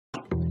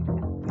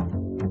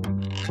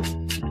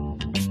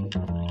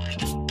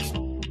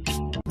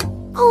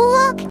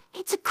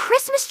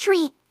Christmas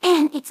tree,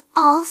 and it's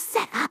all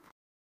set up.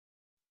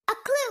 A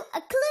clue,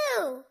 a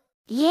clue!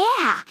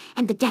 Yeah,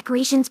 and the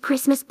decorations,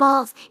 Christmas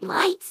balls,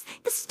 lights,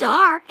 the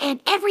star,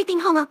 and everything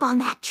hung up on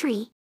that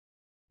tree.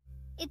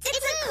 It's a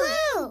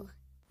clue!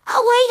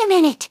 Oh, wait a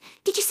minute.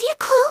 Did you see a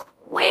clue?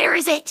 Where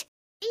is it?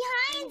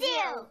 Behind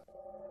you!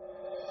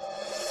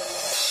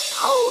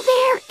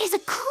 Oh, there is a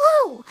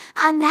clue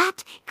on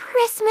that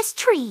Christmas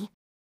tree.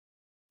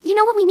 You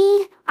know what we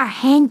need? Our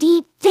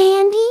handy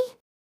dandy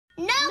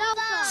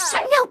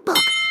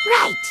notebook,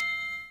 right.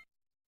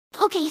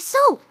 Okay,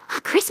 so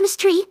a Christmas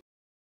tree.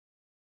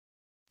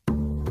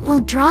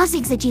 We'll draw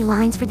zigzaggy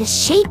lines for the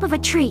shape of a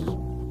tree.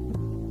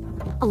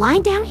 A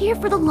line down here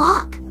for the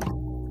log.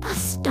 A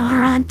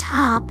star on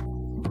top.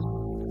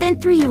 Then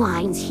 3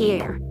 lines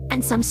here,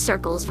 and some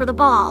circles for the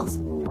balls.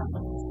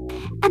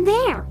 And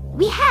there,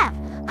 we have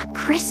a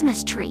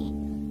Christmas tree.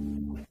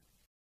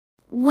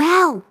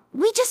 Well,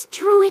 we just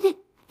drew it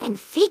and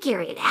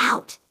figured it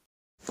out.